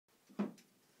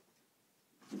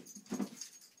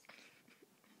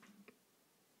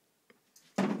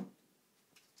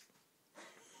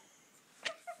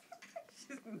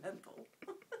Mental.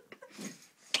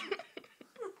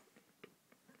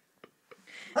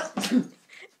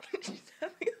 She's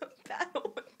having a battle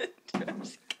with the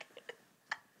trash can.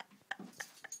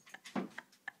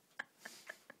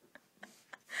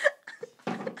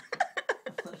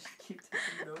 Keep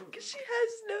taking it over. Because she has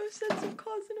no sense of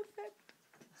cause and effect.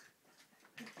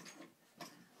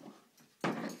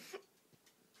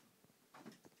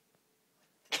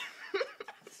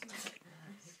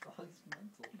 This dog's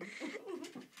mental.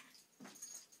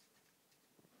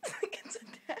 It's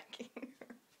attacking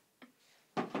her.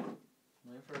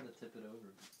 Wait for her to tip it over.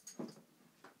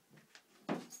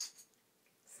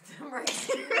 Stem right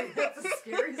here. That's the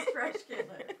scariest trash can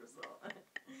I ever saw.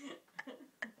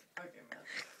 Okay, man.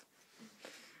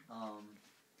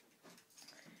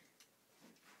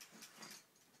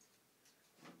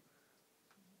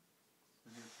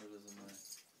 Here's photos of my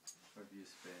review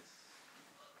space.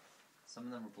 Some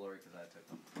of them were blurry because I took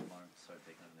them. Lauren started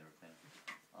taking them, they were clean.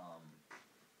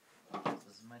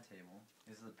 This is my table.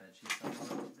 These are the bed sheets I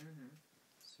bought.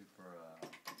 Super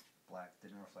black,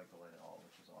 didn't reflect the light at all,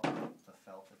 which is awesome. The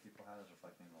felt that people have is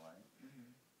reflecting the light.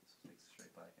 So it takes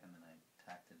straight black, and then I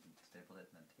tacked it and stapled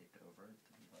it and then taped it over it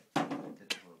to be like, I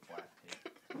did it with black tape.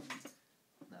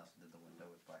 And I also did the window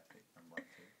with black tape and black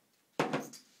tape.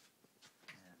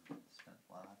 And spent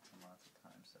lots and lots of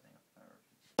time setting up my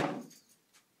review.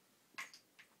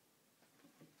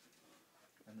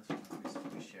 And this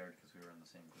one we shared because we were in the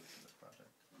same group for the